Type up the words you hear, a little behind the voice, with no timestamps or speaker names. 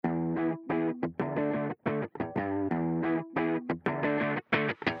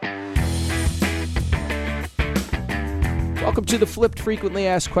Welcome to the Flipped Frequently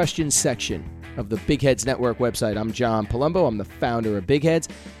Asked Questions section of the Big Heads Network website. I'm John Palumbo. I'm the founder of Big Heads.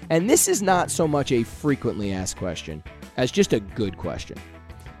 And this is not so much a frequently asked question as just a good question.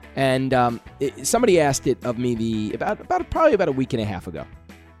 And somebody asked it of me probably about a week and a half ago.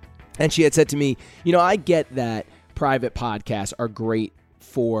 And she had said to me, I get that private podcasts are a great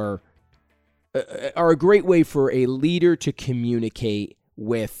way for a leader to communicate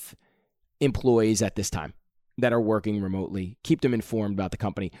with employees at this time that are working remotely, keep them informed about the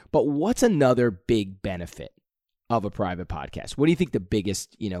company. But what's another big benefit of a private podcast? What do you think the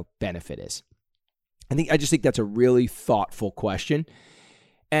biggest, benefit is? I just think that's a really thoughtful question.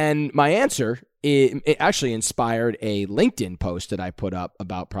 And my answer, it actually inspired a LinkedIn post that I put up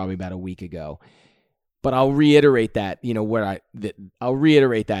probably about a week ago. But I'll reiterate that, I'll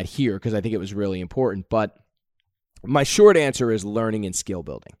reiterate that here because I think it was really important. But my short answer is learning and skill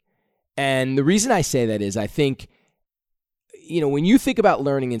building. And the reason I say that is I think, when you think about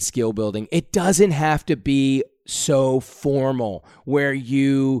learning and skill building, it doesn't have to be so formal where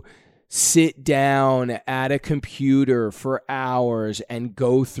you sit down at a computer for hours and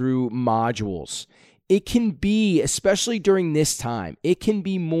go through modules. It can be, especially during this time, it can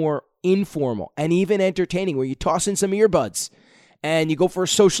be more informal and even entertaining where you toss in some earbuds and you go for a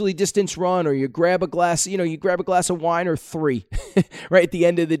socially distanced run, or you grab a glass, of wine or three, right at the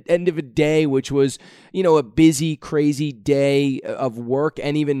end of a day, which was, a busy, crazy day of work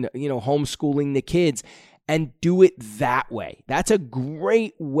and even, homeschooling the kids, and do it that way. That's a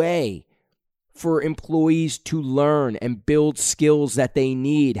great way for employees to learn and build skills that they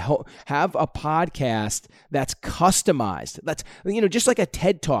need. Have a podcast that's customized. That's, just like a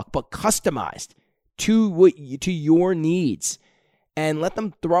TED Talk, but customized to your needs. And let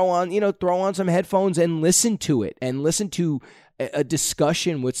them throw on some headphones and listen to it, and listen to a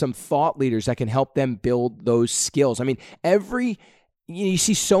discussion with some thought leaders that can help them build those skills. I mean, you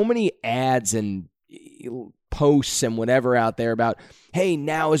see so many ads and posts and whatever out there about, hey,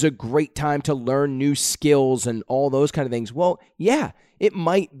 now is a great time to learn new skills and all those kind of things. Well, yeah, it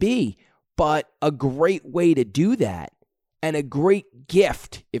might be, but a great way to do that, and a great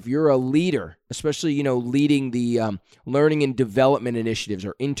gift if you're a leader, especially, leading the learning and development initiatives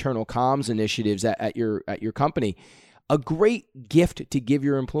or internal comms initiatives at your company, a great gift to give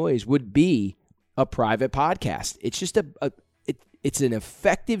your employees would be a private podcast. It's just it's an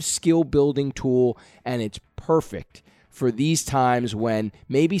effective skill building tool, and it's perfect for these times when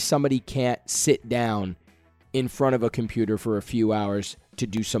maybe somebody can't sit down in front of a computer for a few hours to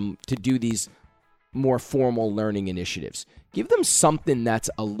do these more formal learning initiatives. Give them something that's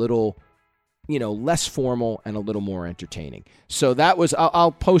a little, less formal and a little more entertaining. So that was,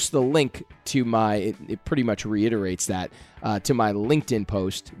 I'll post the link to it pretty much reiterates that, to my LinkedIn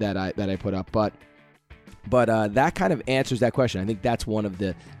post that I put up. But that kind of answers that question. I think that's one of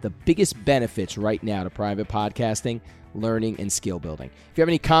the biggest benefits right now to private podcasting, learning and skill building. If you have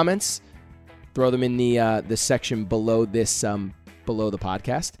any comments, throw them in the section below this, below the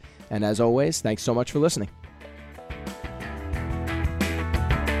podcast. And as always, thanks so much for listening.